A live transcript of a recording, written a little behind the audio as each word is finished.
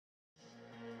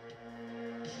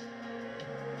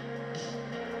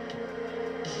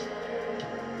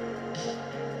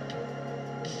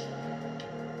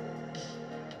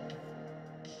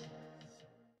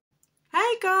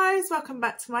welcome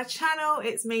back to my channel.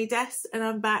 It's me, Des, and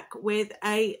I'm back with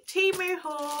a Temu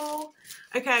haul.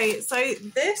 Okay, so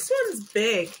this one's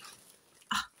big.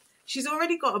 She's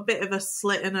already got a bit of a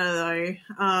slit in her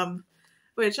though,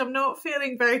 which I'm not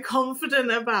feeling very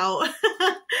confident about.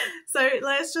 So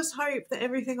let's just hope that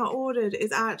everything I ordered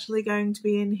is actually going to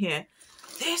be in here.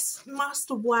 This must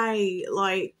weigh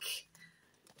like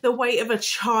the weight of a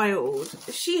child.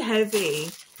 Is she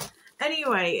heavy?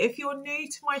 Anyway, if you're new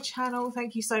to my channel,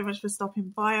 thank you so much for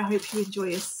stopping by. I hope you enjoy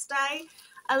your stay.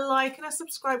 A like and a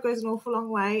subscribe goes an awful long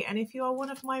way. And if you are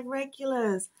one of my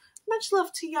regulars, much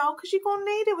love to y'all because you're going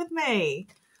to need it with me.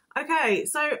 Okay,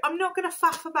 so I'm not going to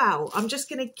faff about. I'm just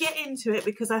going to get into it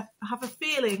because I have a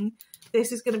feeling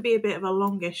this is going to be a bit of a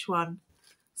longish one.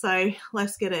 So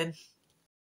let's get in.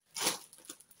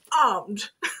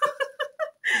 Armed.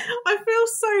 I feel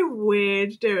so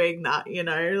weird doing that, you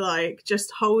know, like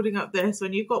just holding up this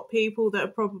when you've got people that are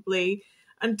probably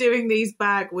and doing these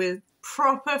bags with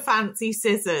proper fancy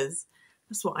scissors.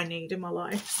 That's what I need in my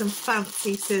life, some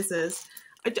fancy scissors.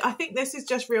 I think this is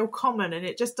just real common and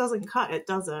it just doesn't cut it,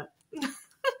 does it?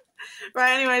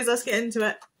 Right, anyways, let's get into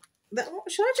it.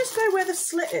 Should I just go where the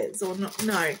slit is or not?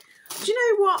 No. Do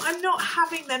you know what? I'm not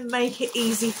having them make it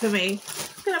easy for me.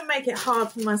 I'm going to make it hard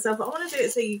for myself. I want to do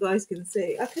it so you guys can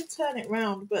see. I could turn it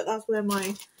round, but that's where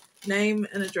my name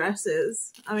and address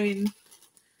is. I mean,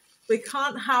 we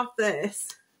can't have this.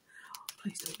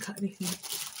 Please don't cut anything.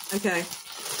 Okay.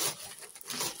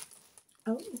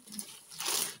 Oh.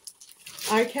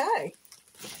 Okay.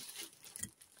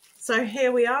 So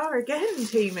here we are again,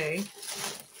 Temu.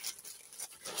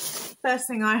 First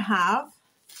thing I have,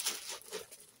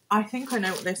 I think I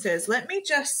know what this is. Let me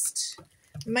just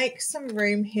make some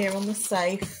room here on the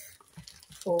safe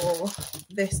for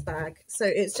this bag. So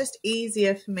it's just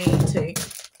easier for me to...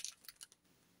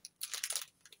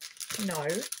 No,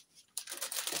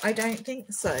 I don't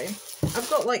think so. I've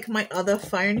got like my other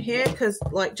phone here because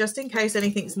like just in case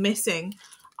anything's missing,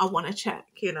 I want to check,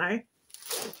 you know.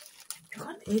 I've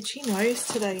got an itchy nose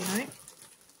today, you know.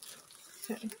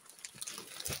 Okay.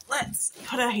 Let's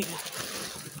put her here.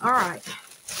 All right.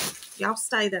 Y'all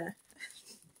stay there.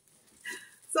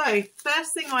 So,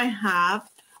 first thing I have,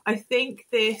 I think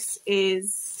this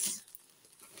is,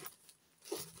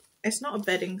 it's not a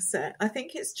bedding set. I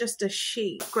think it's just a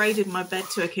sheet. Graded my bed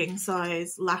to a king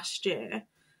size last year.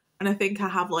 And I think I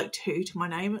have like 2 to my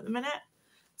name at the minute.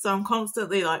 So I'm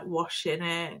constantly like washing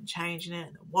it and changing it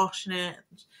and washing it,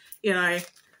 you know.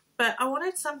 But I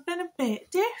wanted something a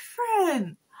bit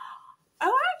different.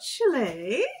 Oh,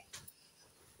 actually,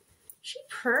 she's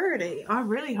pretty. I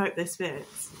really hope this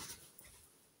fits.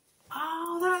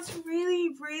 Oh, that's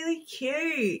really, really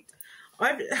cute.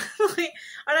 I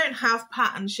don't have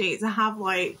pattern sheets. I have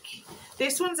like,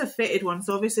 this one's a fitted one.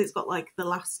 So obviously it's got like the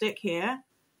elastic here.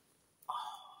 Oh,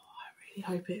 I really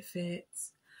hope it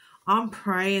fits. I'm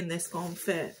praying this gonna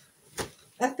fit.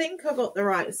 I think I got the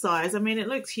right size. I mean, it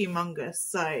looks humongous.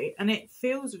 So, and it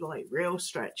feels like real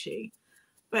stretchy.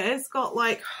 But it's got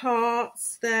like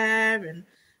hearts there and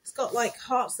it's got like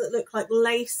hearts that look like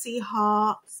lacy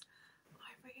hearts.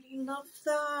 I really love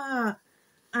that.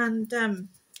 And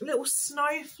little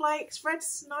snowflakes, red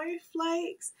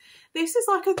snowflakes. This is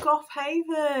like a goth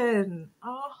haven.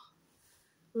 Oh,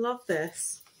 love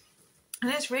this.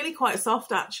 And it's really quite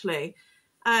soft actually.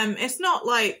 It's not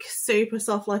like super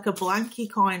soft like a blankie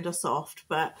kind of soft,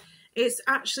 but it's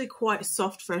actually quite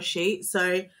soft for a sheet.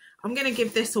 So I'm going to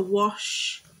give this a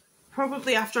wash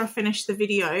probably after I finish the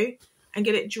video and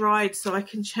get it dried so I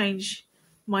can change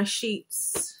my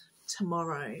sheets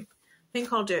tomorrow. I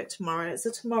think I'll do it tomorrow. It's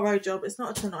a tomorrow job. It's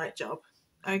not a tonight job.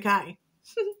 Okay.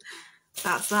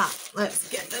 That's that. Let's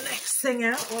get the next thing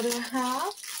out. What do I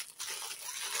have?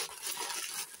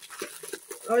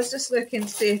 I was just looking to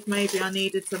see if maybe I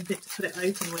needed something to put it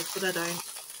open with, but I don't.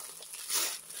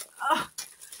 Oh,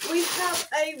 we have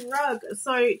a rug.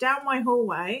 So down my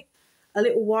hallway, a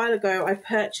little while ago, I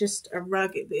purchased a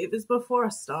rug. It was before I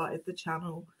started the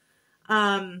channel.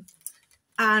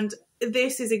 And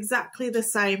this is exactly the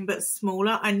same, but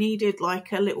smaller. I needed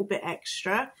like a little bit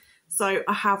extra. So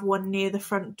I have one near the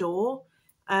front door.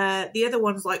 The other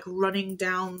one's like running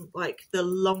down like the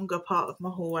longer part of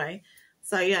my hallway.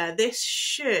 So yeah, this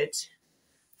should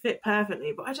fit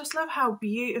perfectly. But I just love how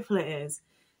beautiful it is.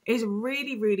 It's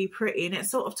really, really pretty. And it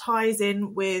sort of ties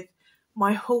in with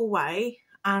my hallway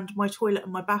and my toilet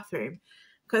and my bathroom,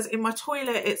 because in my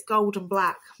toilet it's gold and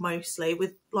black mostly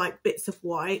with like bits of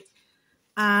white,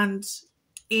 and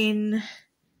in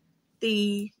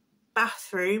the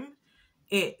bathroom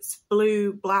it's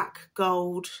blue, black,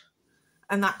 gold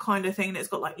and that kind of thing, and it's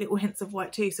got like little hints of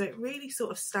white too, so it really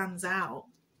sort of stands out.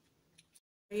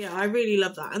 Yeah, I really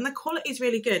love that. And the quality is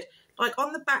really good. Like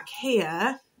on the back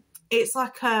here, it's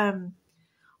like,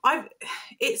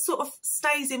 it sort of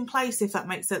stays in place, if that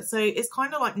makes sense. So it's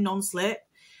kind of like non-slip.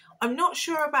 I'm not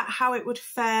sure about how it would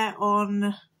fare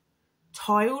on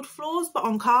tiled floors, but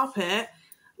on carpet,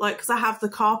 like, because I have the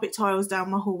carpet tiles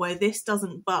down my hallway, this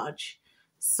doesn't budge.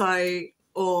 So,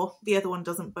 or the other one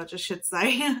doesn't budge, I should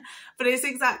say. But it's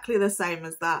exactly the same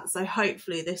as that. So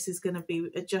hopefully this is going to be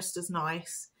just as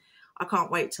nice. I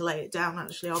can't wait to lay it down,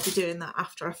 actually. I'll be doing that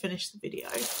after I finish the video.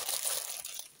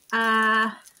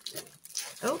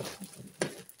 Oh,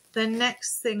 the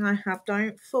next thing I have,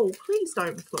 don't fall, please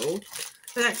don't fall.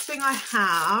 The next thing I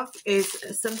have is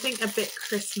something a bit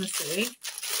Christmassy.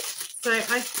 So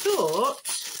I thought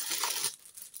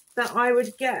that I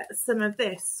would get some of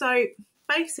this. So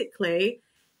basically,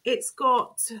 it's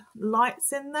got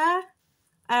lights in there.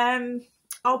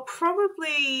 I'll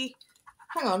probably,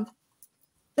 hang on,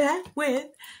 bear with,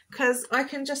 because I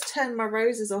can just turn my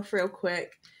roses off real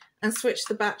quick and switch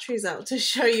the batteries out to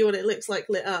show you what it looks like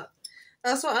lit up.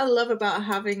 That's what I love about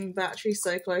having batteries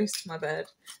so close to my bed.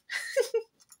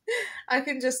 I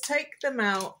can just take them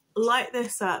out, light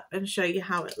this up and show you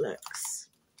how it looks.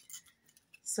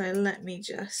 So let me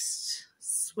just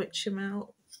switch them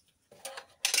out. Do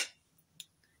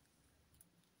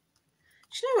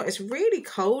you know what? It's really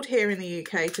cold here in the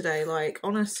UK today. Like,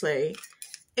 honestly,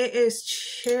 it is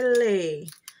chilly.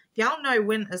 Y'all know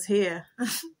winter's here.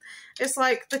 It's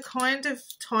like the kind of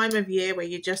time of year where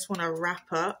you just want to wrap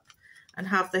up and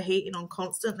have the heating on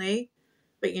constantly.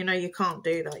 But you know you can't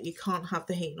do that. You can't have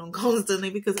the heating on constantly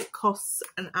because it costs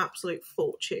an absolute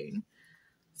fortune.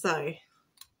 So,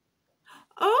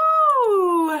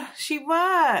 oh, she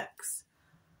works.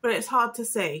 But it's hard to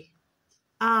see.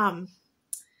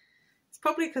 It's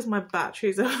probably because my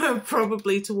batteries are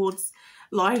probably towards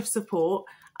life support.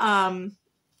 Hang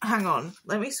on.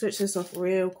 Let me switch this off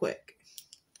real quick.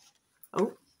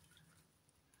 Oh.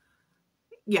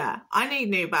 Yeah, I need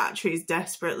new batteries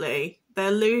desperately.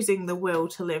 They're losing the will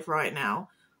to live right now.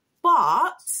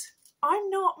 But I'm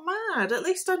not mad. At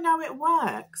least I know it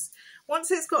works. Once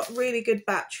it's got really good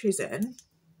batteries in,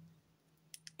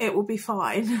 it will be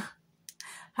fine.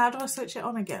 How do I switch it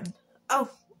on again?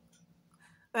 Oh,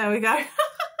 there we go.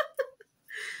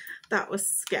 That was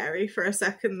scary for a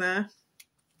second there.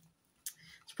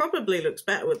 It probably looks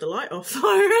better with the light off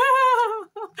though.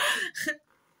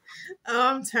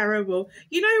 Oh, I'm terrible.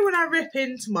 You know, when I rip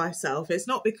into myself, it's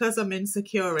not because I'm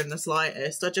insecure in the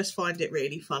slightest. I just find it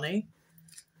really funny.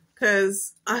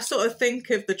 Because I sort of think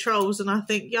of the trolls and I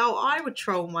think, yo, I would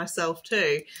troll myself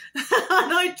too. And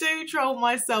I do troll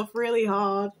myself really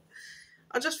hard.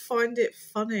 I just find it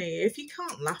funny. If you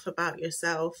can't laugh about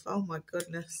yourself, oh my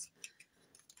goodness.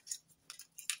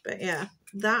 But yeah,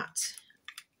 that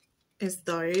is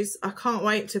those. I can't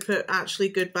wait to put actually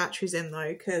good batteries in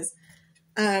though, because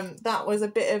that was a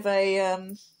bit of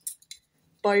a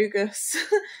bogus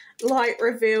light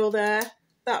reveal there.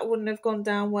 That wouldn't have gone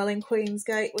down well in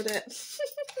Queensgate, would it?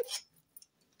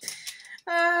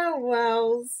 Oh,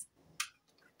 wells.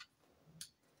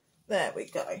 There we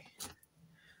go.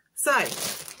 So,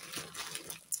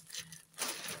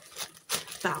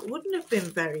 that wouldn't have been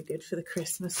very good for the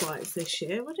Christmas lights this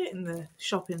year, would it, in the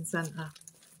shopping centre?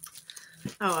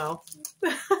 Oh well.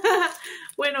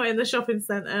 We're not in the shopping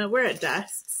centre, we're at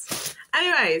desks.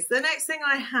 Anyways, the next thing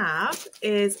I have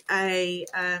is a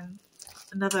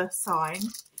another sign.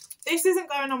 This isn't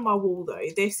going on my wall though.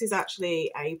 This is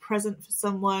actually a present for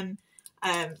someone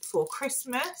for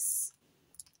Christmas.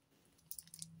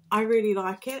 I really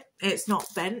like it. It's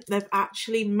not bent. They've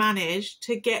actually managed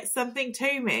to get something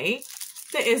to me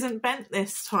that isn't bent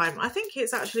this time. I think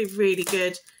it's actually really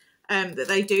good that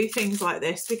they do things like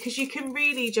this, because you can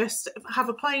really just have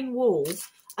a plain wall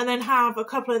and then have a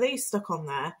couple of these stuck on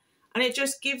there, and it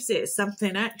just gives it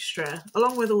something extra,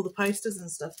 along with all the posters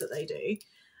and stuff that they do.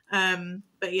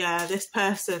 But yeah, this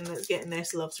person that's getting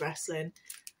this loves wrestling.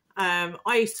 I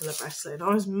used to love wrestling.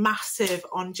 I was massive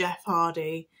on Jeff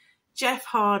Hardy,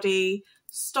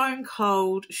 Stone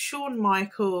Cold, Shawn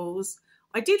Michaels.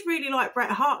 I did really like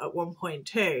Bret Hart at one point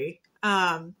too.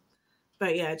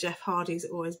 But yeah, Jeff Hardy's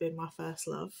always been my first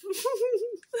love.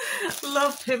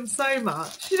 Loved him so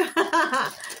much.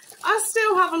 I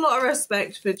still have a lot of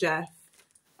respect for Jeff.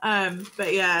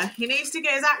 But yeah, he needs to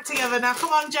get his act together now.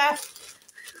 Come on, Jeff.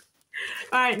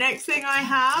 All right, next thing I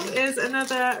have is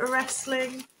another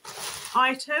wrestling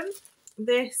item.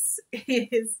 This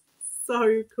is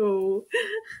so cool.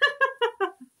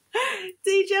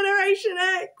 D-Generation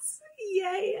X.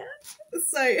 Yeah.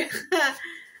 So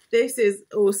this is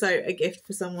also a gift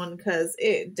for someone because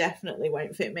it definitely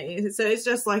won't fit me. So it's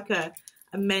just like a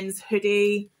a men's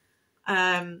hoodie.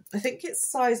 I think it's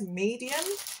size medium,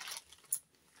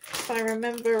 if I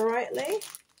remember rightly.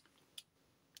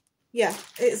 Yeah,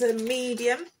 it's a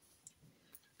medium.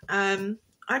 I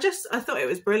thought it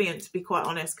was brilliant, to be quite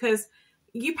honest, because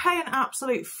you pay an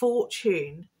absolute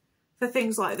fortune for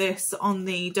things like this on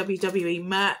the WWE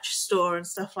merch store and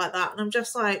stuff like that. And I'm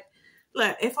just like,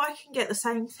 look, if I can get the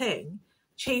same thing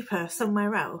cheaper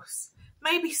somewhere else,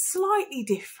 maybe slightly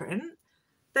different,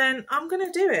 then I'm going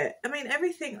to do it. I mean,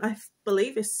 everything I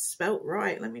believe is spelt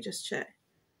right. Let me just check.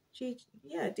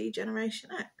 Yeah, D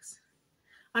Generation X.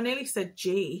 I nearly said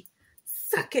G.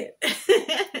 Suck it.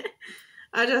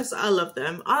 I love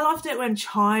them. I loved it when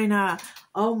China,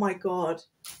 oh my God.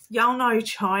 Y'all know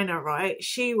China, right?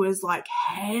 She was like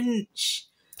hench.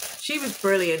 She was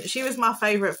brilliant. She was my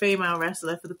favourite female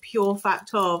wrestler for the pure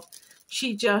fact of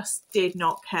she just did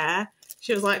not care.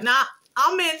 She was like, nah,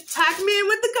 I'm in. Tag me in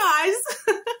with the guys.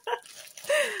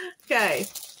 Okay.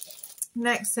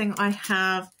 Next thing I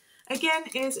have, again,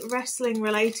 is wrestling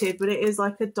related, but it is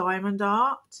like a diamond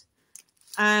art.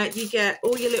 You get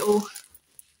all your little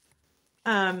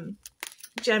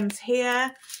gems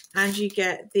here, and you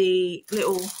get the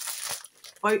little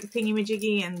boat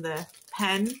thingy-majiggy and the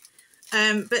pen.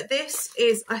 But this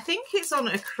is, I think it's on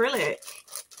acrylic.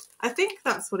 I think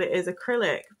that's what it is,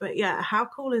 acrylic. But yeah, how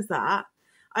cool is that?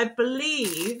 I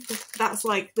believe that's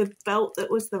like the belt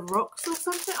that was the Rocks or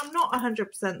something. I'm not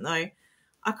 100% though.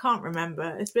 I can't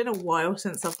remember. It's been a while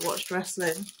since I've watched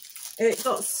wrestling. It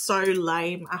got so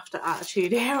lame after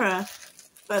Attitude Era.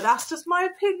 But that's just my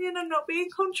opinion. I'm not being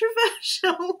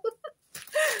controversial.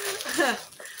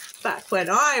 Back when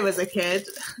I was a kid.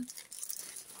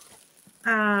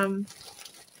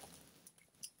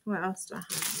 What else do I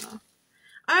have now?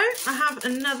 Oh, I have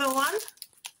another one.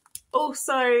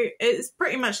 Also, it's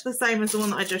pretty much the same as the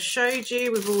one that I just showed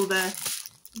you with all the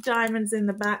diamonds in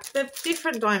the back. They're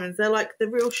different diamonds. They're like the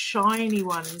real shiny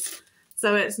ones.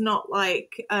 So it's not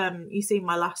like you see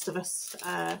my Last of Us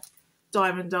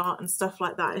diamond art and stuff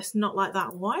like that. It's not like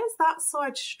that. Why is that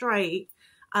side straight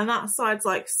and that side's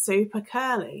like super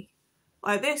curly?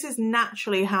 Like, this is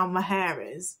naturally how my hair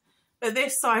is, but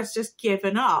this side's just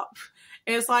given up.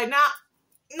 It's like, nah,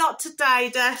 not today,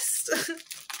 Dest.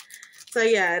 So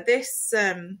yeah, this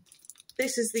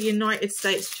is the United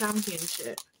States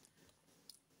Championship.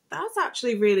 That's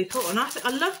actually really cool, and I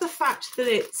love the fact that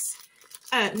it's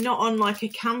not on like a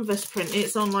canvas print.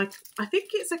 It's on like, I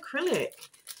think it's acrylic.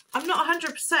 I'm not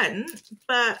 100%,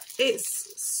 but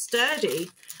it's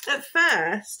sturdy. At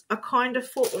first, I kind of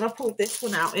thought when I pulled this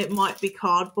one out, it might be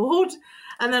cardboard.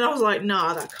 And then I was like,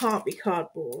 nah, that can't be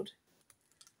cardboard.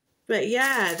 But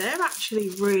yeah, they're actually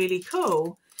really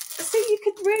cool. So you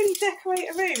could really decorate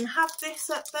a room. Have this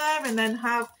up there and then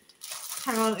have,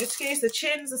 hang on, excuse the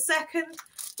chins a second.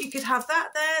 You could have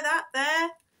that there,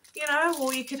 you know,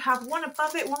 or you could have one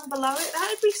above it, one below it. That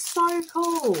would be so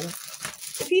cool.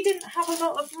 If you didn't have a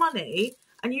lot of money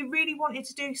and you really wanted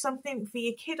to do something for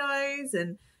your kiddos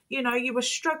and, you know, you were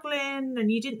struggling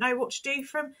and you didn't know what to do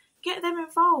for them, get them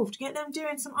involved. Get them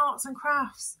doing some arts and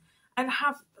crafts and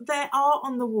have their art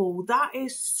on the wall. That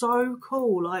is so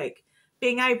cool. Like,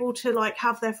 being able to, like,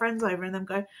 have their friends over and them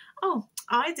go, oh,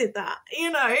 I did that.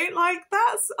 You know, like,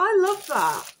 that's, I love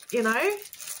that, you know.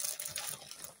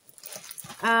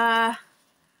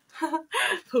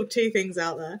 Pulled two things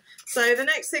out there. So the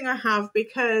next thing I have,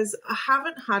 because I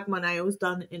haven't had my nails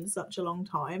done in such a long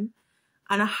time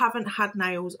and I haven't had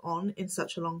nails on in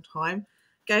such a long time,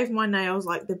 gave my nails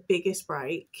like the biggest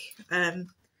break.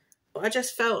 But I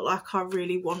just felt like I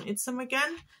really wanted some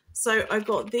again. So I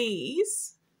got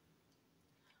these.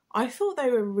 I thought they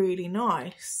were really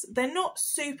nice. They're not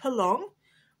super long,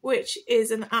 which is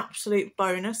an absolute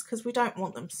bonus because we don't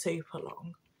want them super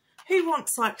long. Who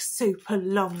wants like super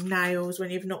long nails when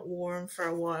you've not worn them for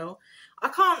a while? I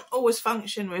can't always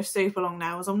function with super long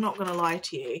nails. I'm not going to lie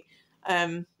to you.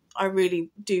 I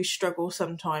really do struggle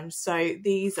sometimes. So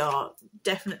these are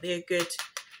definitely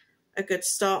a good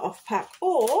start off pack.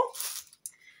 Or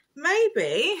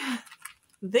maybe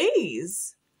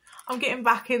these. I'm getting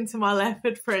back into my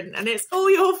leopard print and it's all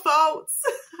your faults.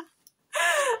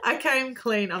 I came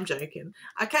clean. I'm joking.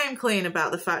 I came clean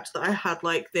about the fact that I had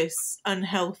like this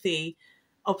unhealthy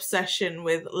obsession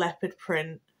with leopard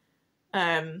print.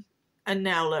 And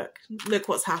now look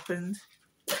what's happened.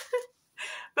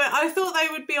 But I thought they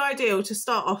would be ideal to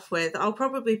start off with. I'll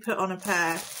probably put on a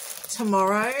pair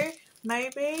tomorrow,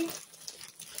 maybe.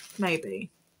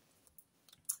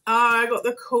 Oh, I got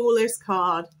the coolest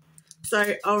card.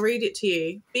 So I'll read it to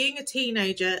you. Being a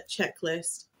teenager,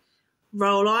 checklist.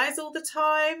 Roll eyes all the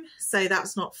time. Say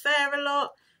that's not fair a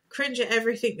lot. Cringe at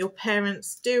everything your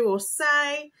parents do or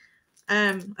say.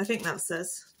 I think that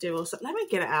says do or say. Let me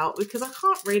get it out because I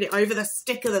can't read it over the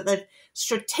sticker that they've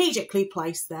strategically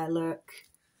placed there. Look.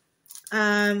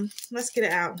 Let's get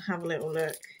it out and have a little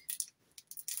look.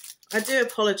 I do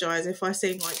apologise if I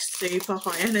seem like super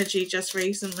high energy just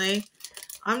recently.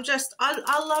 I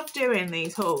love doing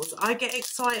these hauls. I get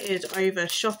excited over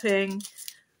shopping.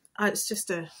 It's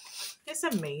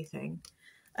a me thing.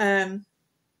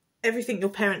 Everything your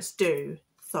parents do.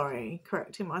 Sorry,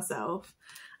 correcting myself.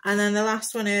 And then the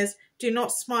last one is, do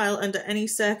not smile under any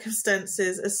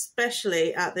circumstances,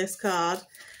 especially at this card.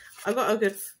 I've got a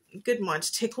good mind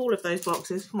to tick all of those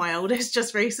boxes for my oldest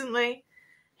just recently.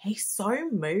 He's so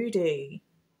moody.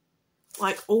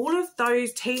 Like, all of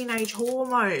those teenage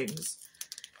hormones.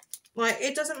 Like,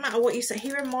 it doesn't matter what you say.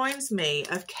 He reminds me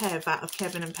of Kev out of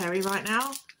Kevin and Perry right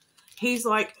now. He's,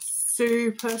 like,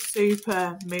 super,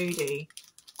 super moody.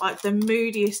 Like, the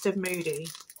moodiest of moody.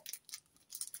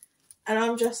 And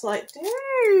I'm just like,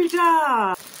 dude.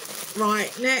 Right,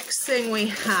 next thing we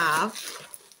have.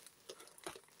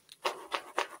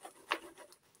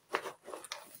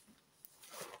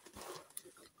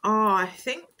 Oh, I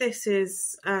think this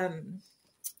is,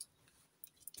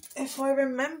 if I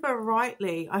remember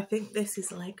rightly, I think this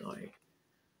is Lego.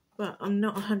 But I'm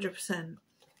not 100%.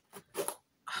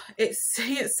 It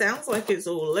sounds like it's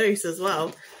all loose as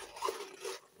well.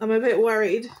 I'm a bit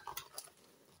worried.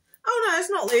 Oh no, it's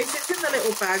not loose. It's in the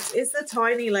little bags. It's the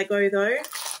tiny Lego though.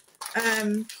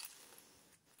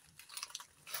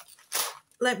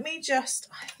 Let me just,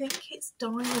 I think it's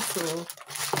Dinosaur.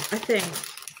 I think.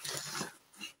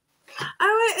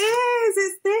 Oh, it is.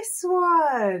 It's this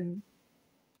one.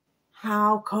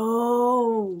 How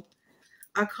cool.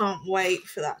 I can't wait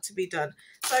for that to be done.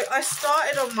 So I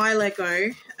started on my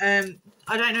Lego. I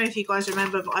don't know if you guys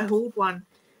remember, but I hauled one.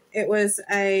 It was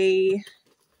like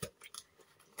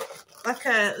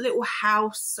a little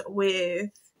house with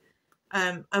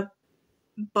a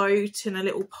boat and a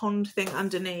little pond thing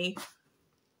underneath.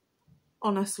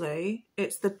 Honestly,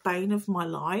 it's the bane of my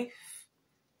life.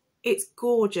 It's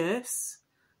gorgeous,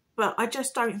 but I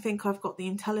just don't think I've got the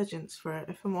intelligence for it,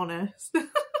 if I'm honest.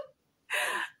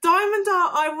 Diamond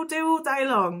art I will do all day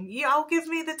long. I'll give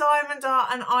me the diamond art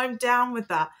and I'm down with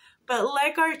that. But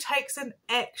Lego takes an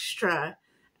extra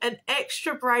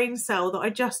brain cell that I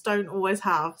just don't always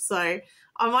have. So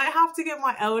I might have to get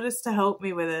my eldest to help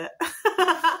me with it.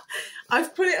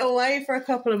 I've put it away for a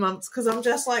couple of months because I'm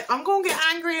just like, I'm going to get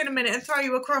angry in a minute and throw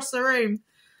you across the room.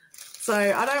 So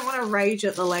I don't want to rage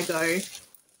at the Lego.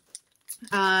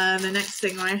 The next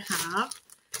thing I have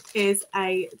is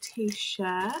a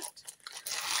t-shirt.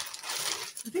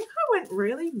 I think I went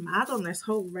really mad on this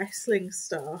whole wrestling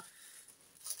stuff.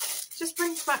 It just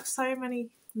brings back so many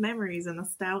memories and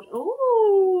nostalgia.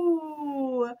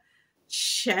 Ooh,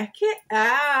 check it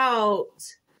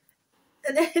out.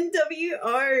 An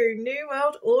NWO New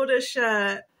World Order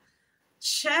shirt.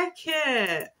 Check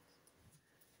it.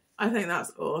 I think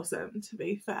that's awesome, to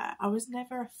be fair. I was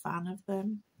never a fan of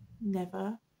them.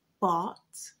 Never. But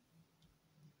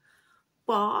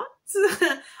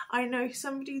I know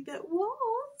somebody that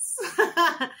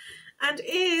was. And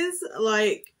is,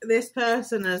 like, this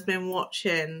person has been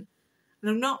watching, and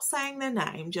I'm not saying their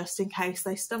name just in case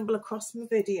they stumble across my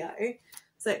video.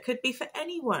 So it could be for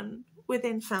anyone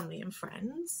within family and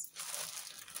friends.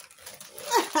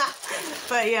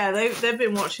 But yeah, they've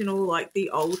been watching all like the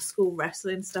old school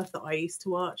wrestling stuff that I used to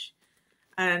watch.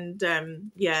 And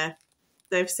yeah,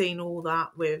 they've seen all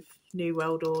that with New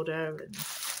World Order and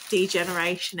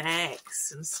D-Generation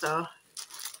X and stuff.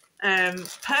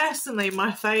 Personally,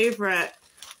 my favourite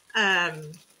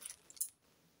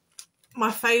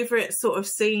sort of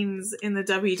scenes in the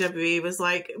WWE was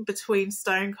like between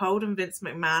Stone Cold and Vince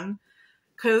McMahon,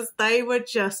 because they were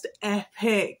just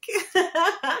epic.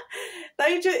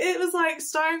 It was like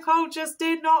Stone Cold just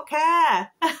did not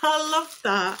care. I loved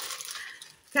that.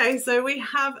 Okay, so we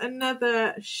have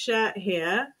another shirt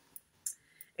here.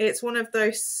 It's one of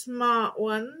those smart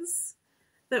ones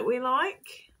that we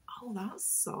like. Oh, that's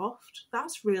soft.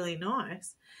 That's really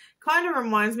nice. Kind of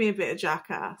reminds me a bit of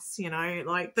Jackass, you know,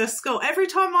 like the skull. Every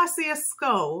time I see a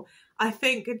skull, I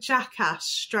think Jackass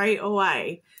straight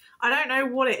away. I don't know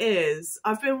what it is.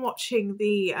 I've been watching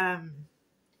the,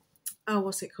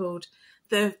 what's it called?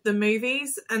 The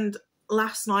movies. And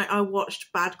last night I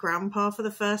watched Bad Grandpa for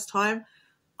the first time.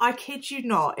 I kid you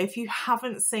not, if you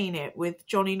haven't seen it with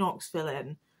Johnny Knoxville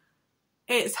in,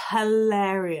 it's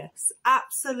hilarious.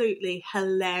 Absolutely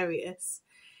hilarious.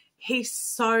 He's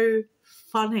so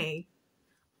funny.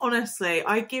 Honestly,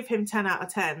 I give him 10 out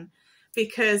of 10.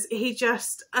 because he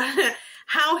just,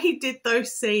 how he did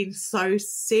those scenes so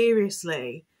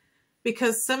seriously,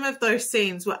 because some of those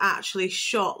scenes were actually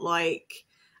shot like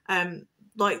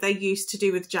they used to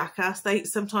do with Jackass.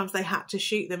 Sometimes they had to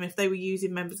shoot them if they were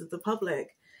using members of the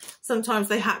public. Sometimes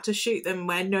they had to shoot them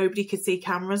where nobody could see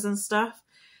cameras and stuff.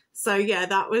 So yeah,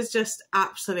 that was just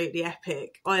absolutely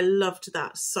epic. I loved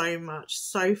that so much.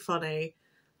 So funny.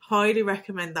 Highly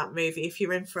recommend that movie if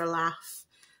you're in for a laugh.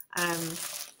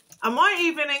 I might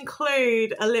even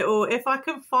include a little, if I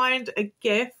can find a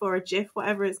GIF or a GIF,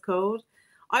 whatever it's called.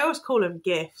 I always call them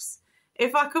GIFs.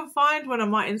 If I can find one, I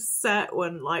might insert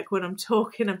one, like when I'm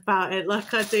talking about it,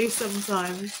 like I do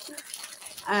sometimes.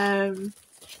 Oh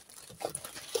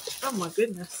my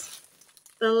goodness.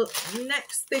 The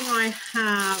next thing I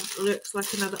have looks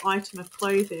like another item of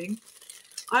clothing.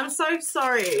 I'm so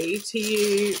sorry to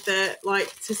you that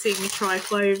like to see me try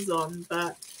clothes on,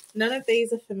 but none of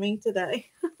these are for me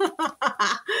today.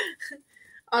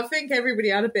 I think everybody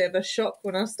had a bit of a shock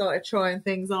when I started trying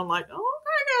things on, like, oh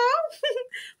my God,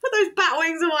 put those bat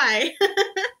wings away.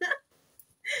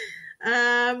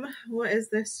 What is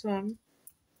this one?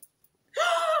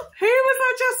 Who was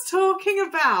I just talking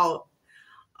about?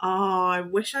 Oh, I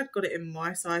wish I'd got it in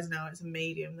my size now. It's a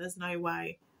medium. There's no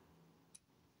way.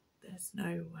 There's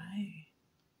no way.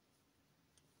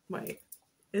 Wait,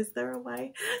 is there a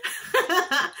way?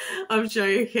 I'm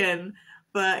joking.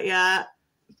 But yeah,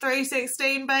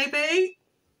 316, baby.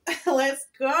 Let's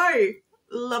go.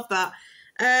 Love that.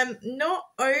 Not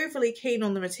overly keen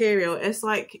on the material. It's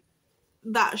like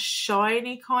that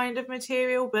shiny kind of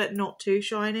material, but not too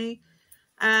shiny.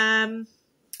 I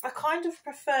kind of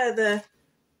prefer the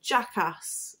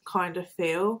Jackass kind of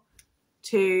feel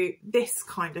to this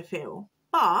kind of feel,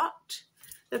 but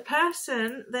the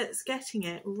person that's getting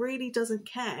it really doesn't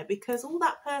care, because all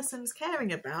that person's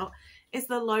caring about is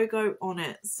the logo on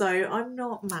it. So I'm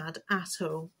not mad at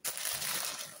all.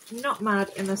 Not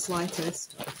mad in the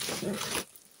slightest.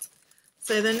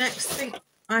 So the next thing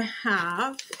I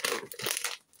have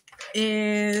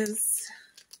is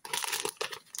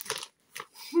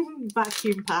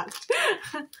vacuum packed.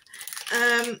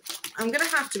 I'm going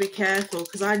to have to be careful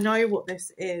because I know what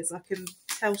this is. I can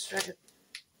tell straight.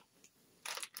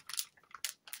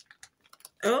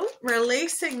 Oh,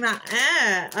 releasing that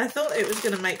air. I thought it was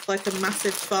going to make like a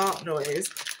massive fart noise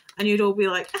and you'd all be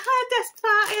like, ah, Des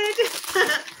farted.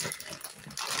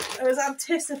 I was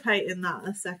anticipating that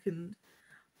a second.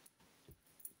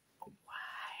 Wait.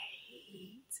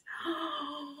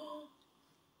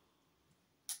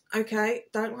 Okay,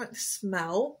 don't like the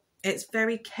smell. It's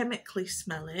very chemically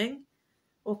smelling.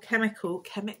 Or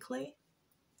chemically?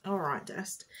 Alright,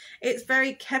 Dest. It's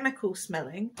very chemical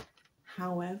smelling.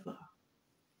 However,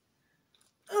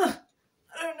 I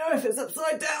don't know if it's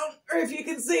upside down or if you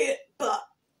can see it, but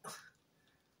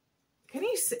can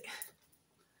you see?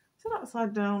 Is it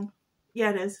upside down? Yeah,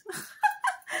 it is.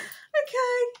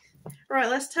 Okay. Right,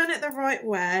 let's turn it the right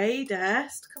way,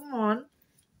 Dest. Come on.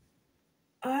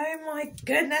 Oh my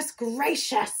goodness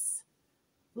gracious.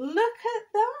 Look at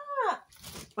that.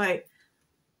 Wait.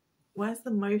 Where's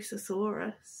the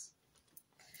Mosasaurus?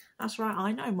 That's right,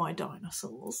 I know my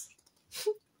dinosaurs.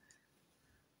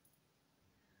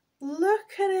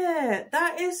 Look at it.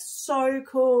 That is so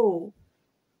cool.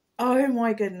 Oh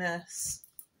my goodness.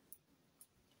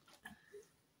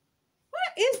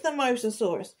 Where is the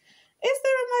Mosasaurus? Is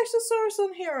there a Mosasaurus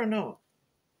on here or not?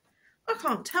 I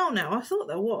can't tell now. I thought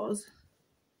there was.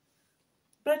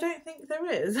 But I don't think there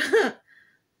is.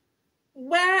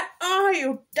 Where are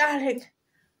you, darling?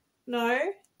 No.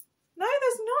 No,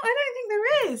 there's not. I don't think there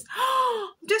is.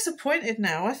 I'm disappointed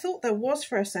now. I thought there was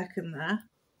for a second there.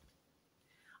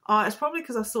 Oh, it's probably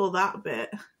because I saw that bit.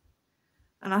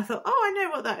 And I thought, oh, I know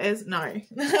what that is. No.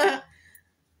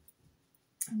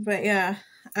 But yeah,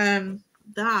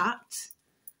 that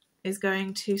is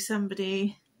going to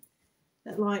somebody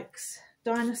that likes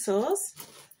dinosaurs.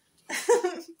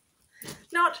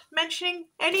 Not mentioning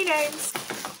any names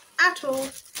at all.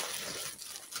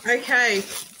 Okay,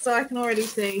 so I can already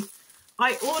see.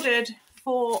 I ordered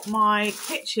for my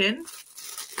kitchen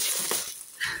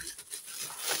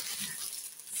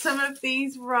some of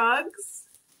these rugs.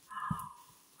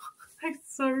 They're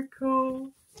so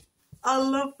cool. I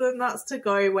love them. That's to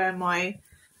go where my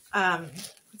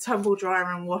tumble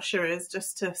dryer and washer is,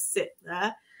 just to sit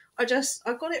there. I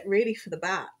got it really for the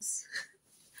bats.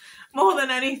 More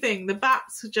than anything, the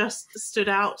bats just stood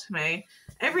out to me.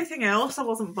 Everything else I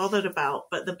wasn't bothered about,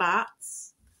 but the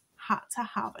bats had to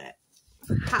have it.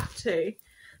 Had to.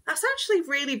 That's actually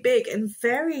really big and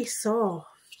very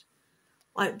soft.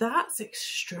 Like, that's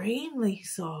extremely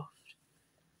soft.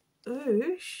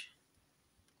 Oosh.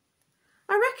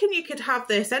 I reckon you could have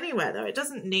this anywhere though. It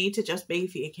doesn't need to just be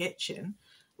for your kitchen.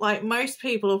 Like most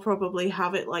people will probably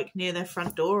have it like near their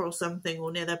front door or something,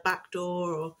 or near their back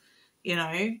door, or, you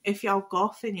know, if you're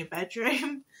goth in your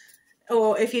bedroom,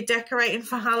 or if you're decorating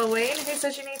for Halloween, who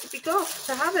says you need to be goth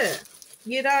to have it?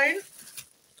 You don't.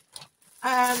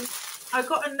 I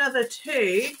got another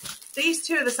two. These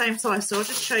two are the same size, so I'll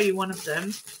just show you one of them.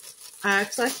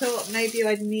 Because I thought maybe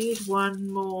I'd need one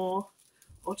more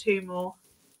or two more.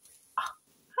 Oh,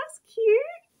 that's cute.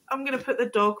 I'm going to put the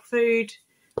dog food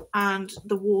and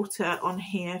the water on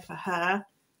here for her.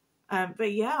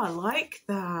 But yeah, I like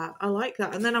that. I like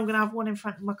that. And then I'm going to have one in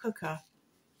front of my cooker.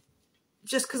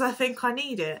 Just because I think I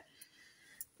need it.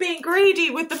 Being greedy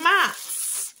with the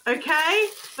mats. Okay?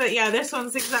 But yeah, this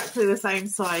one's exactly the same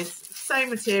size. Same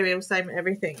material, same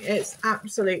everything. It's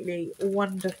absolutely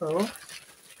wonderful.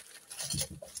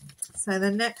 So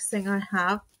the next thing I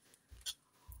have.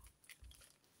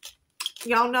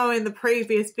 Y'all know in the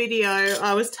previous video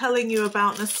I was telling you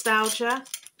about nostalgia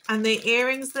and the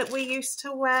earrings that we used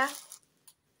to wear.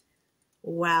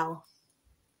 Well,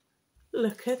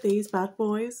 look at these bad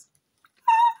boys.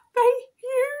 They're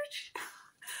huge.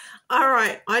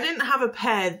 Alright, I didn't have a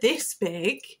pair this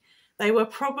big. They were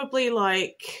probably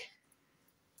like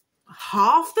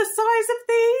half the size of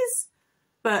these.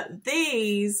 But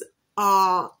these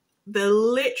are the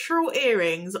literal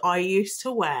earrings I used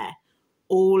to wear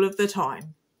all of the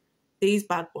time. These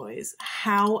bad boys.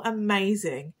 How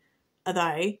amazing are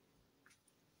they?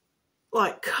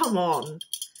 Like, come on.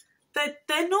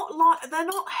 They're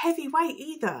not heavyweight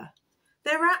either.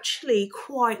 They're actually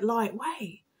quite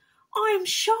lightweight. I'm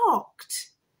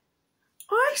shocked.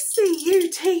 I see you,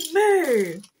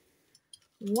 temu.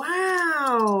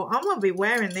 Wow. I'm going to be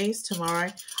wearing these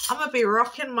tomorrow. I'm going to be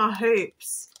rocking my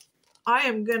hoops. I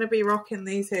am going to be rocking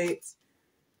these hoops.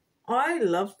 I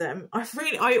love them.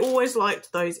 I always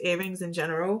liked those earrings in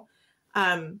general.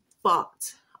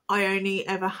 But I only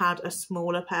ever had a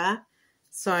smaller pair.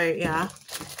 So, yeah.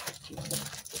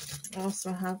 I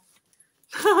also have...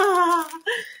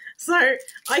 So,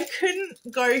 I couldn't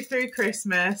go through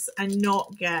Christmas and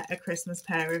not get a Christmas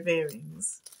pair of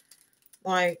earrings.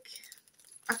 Like,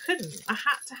 I couldn't. I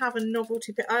had to have a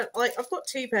novelty pair. I've got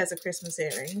two pairs of Christmas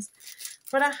earrings,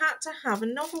 but I had to have a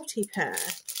novelty pair.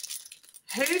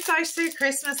 Who goes through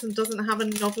Christmas and doesn't have a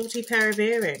novelty pair of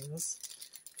earrings?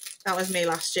 That was me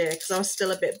last year because I was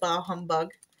still a bit bar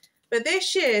humbug. But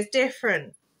this year is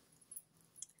different.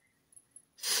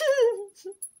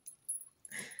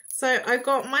 So I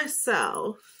got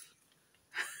myself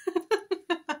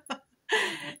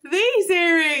these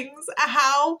earrings.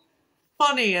 How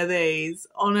funny are these?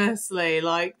 Honestly,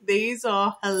 like, these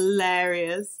are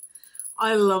hilarious.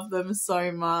 I love them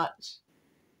so much.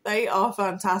 They are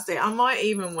fantastic. I might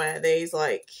even wear these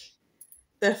like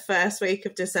the first week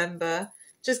of December.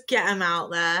 Just get them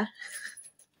out there.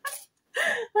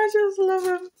 I just love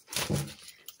them.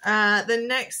 The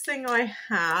next thing I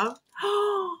have...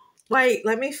 Wait,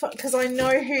 let me... Because I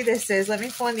know who this is. Let me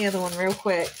find the other one real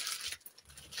quick.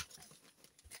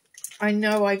 I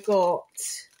know I got...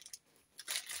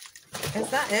 Is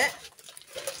that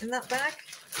it? In that bag?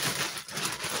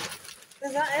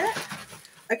 Is that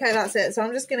it? Okay, that's it. So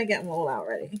I'm just going to get them all out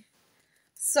ready.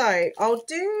 So I'll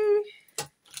do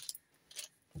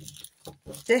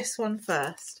this one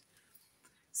first.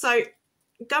 So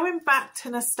going back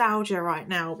to nostalgia right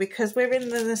now, because we're in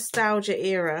the nostalgia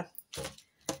era.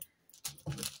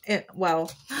 Well,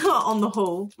 on the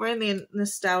whole, we're in the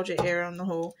nostalgia era on the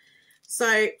whole.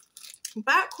 So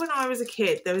back when I was a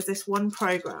kid, there was this one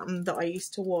program that I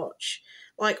used to watch.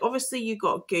 Like, obviously you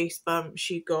got Goosebumps,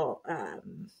 you got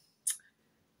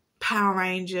Power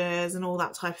Rangers and all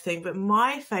that type of thing. But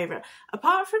my favourite,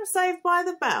 apart from Saved by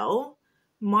the Bell,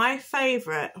 my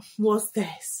favourite was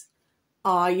this.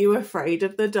 Are You Afraid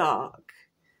of the Dark?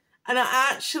 And I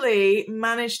actually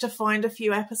managed to find a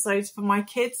few episodes for my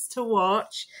kids to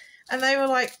watch. And they were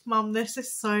like, Mum, this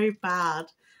is so bad.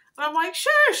 And I'm like,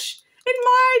 shush! In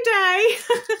my day,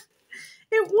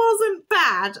 it wasn't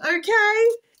bad, okay?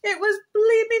 It was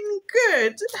blimmin'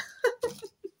 good.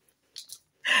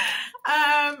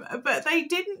 But they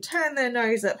didn't turn their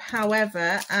nose up,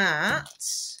 however, at...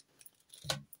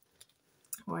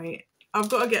 Wait, I've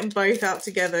got to get them both out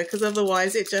together because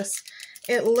otherwise it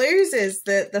loses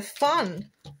the fun.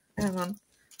 Hang on.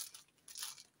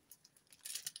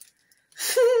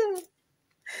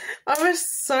 I was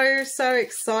so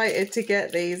excited to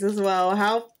get these as well.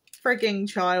 How frigging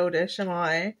childish am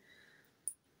I?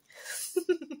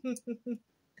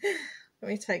 Let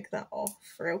me take that off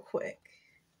real quick.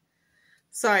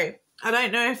 So, I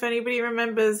don't know if anybody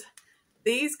remembers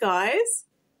these guys.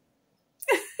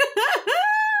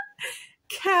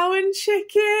 Cow and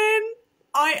Chicken.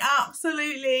 I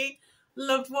absolutely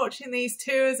loved watching these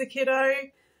two as a kiddo.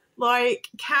 Like,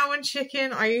 Cow and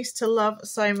Chicken I used to love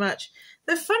so much.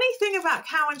 The funny thing about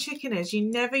Cow and Chicken is you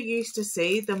never used to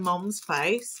see the mom's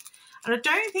face. And I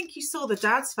don't think you saw the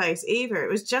dad's face either.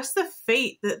 It was just the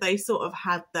feet that they sort of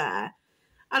had there.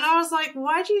 And I was like,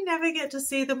 why do you never get to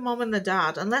see the mom and the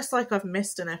dad? Unless, like, I've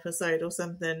missed an episode or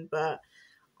something. But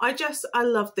I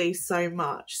love these so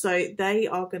much. So they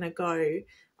are going to go.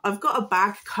 I've got a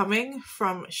bag coming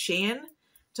from Shein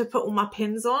to put all my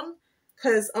pins on,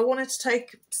 because I wanted to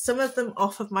take some of them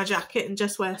off of my jacket and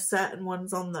just wear certain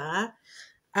ones on there.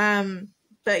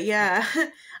 But yeah,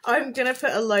 I'm going to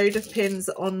put a load of pins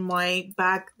on my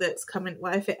bag that's coming,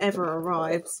 well, if it ever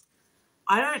arrives.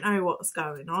 I don't know what's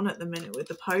going on at the minute with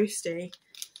the postie.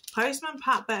 Postman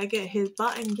Pat better get his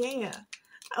butt in gear.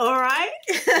 All right?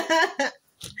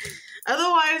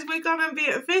 Otherwise, we're going to be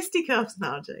at fisticuffs.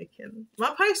 No, I'm joking.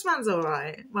 My postman's all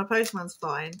right. My postman's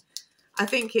fine. I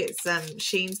think it's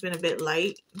Shein's been a bit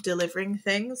late delivering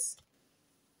things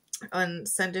and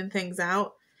sending things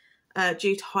out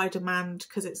due to high demand,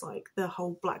 because it's like the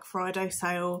whole Black Friday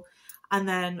sale. And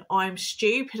then I'm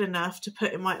stupid enough to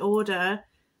put in my order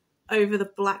over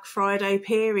the Black Friday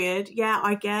period. Yeah,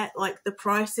 I get like the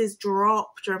prices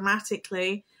drop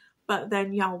dramatically, but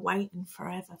then you're waiting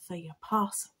forever for your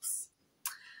parcels.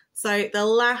 So the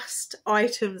last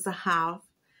items I have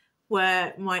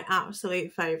were my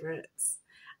absolute favourites.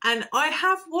 And I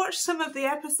have watched some of the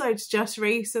episodes just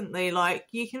recently. Like,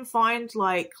 you can find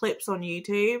like clips on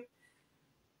YouTube.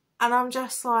 And I'm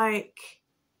just like,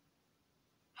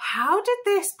 how did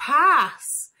this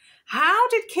pass? How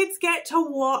did kids get to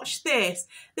watch this?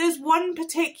 There's one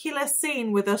particular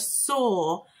scene with a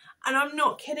saw, and I'm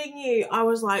not kidding you. I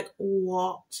was like,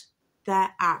 what the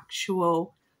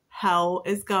actual hell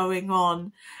is going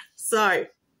on? So,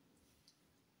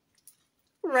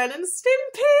 Ren and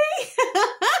Stimpy.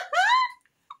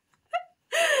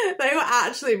 They were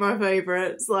actually my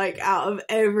favourites, like, out of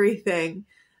everything.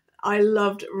 I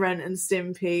loved Ren and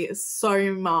Stimpy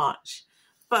so much.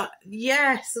 But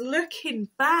yes, looking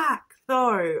back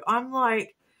though, I'm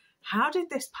like, how did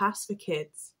this pass for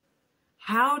kids?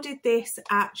 How did this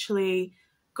actually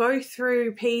go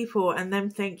through people and then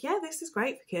think, yeah, this is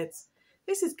great for kids.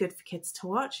 This is good for kids to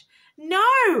watch.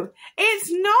 No,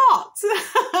 it's not.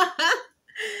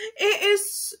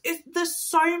 There's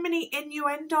so many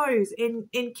innuendos in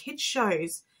kids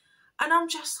shows. And I'm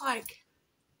just like,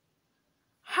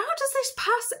 how does this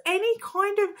pass any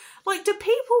kind of, like, do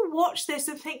people watch this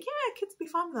and think, yeah, kids be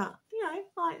fun with that? You know,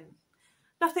 like,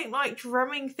 nothing like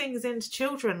drumming things into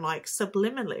children, like,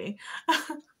 subliminally.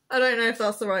 I don't know if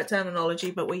that's the right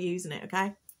terminology, but we're using it,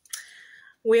 okay?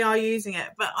 We are using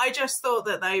it. But I just thought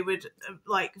that they would,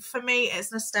 like, for me,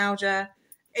 it's nostalgia.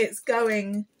 It's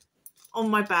going on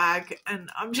my bag, and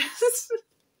I'm just,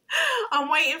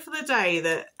 I'm waiting for the day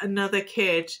that another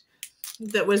kid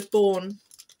that was born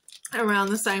around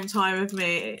the same time of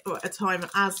me, or a time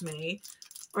as me,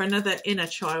 or another inner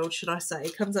child, should I say,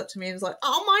 comes up to me and is like,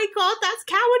 oh my God, that's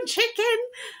Cow and Chicken.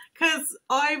 Because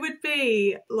I would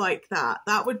be like that.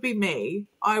 That would be me.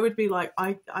 I would be like,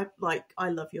 I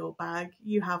love your bag.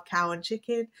 You have Cow and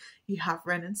Chicken. You have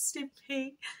Ren and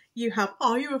Stimpy. You have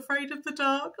Are You Afraid of the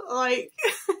Dark? Like,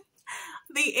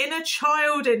 the inner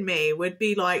child in me would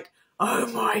be like, oh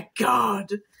my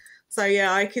God. So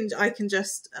yeah, I can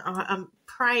just, I'm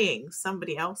praying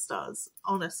somebody else does,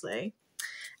 honestly.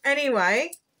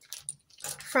 Anyway,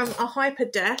 from a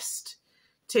hyperdest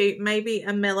to maybe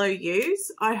a mellow use,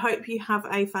 I hope you have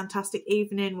a fantastic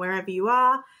evening wherever you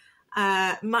are.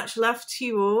 Much love to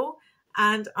you all,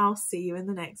 and I'll see you in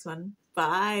the next one.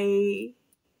 Bye.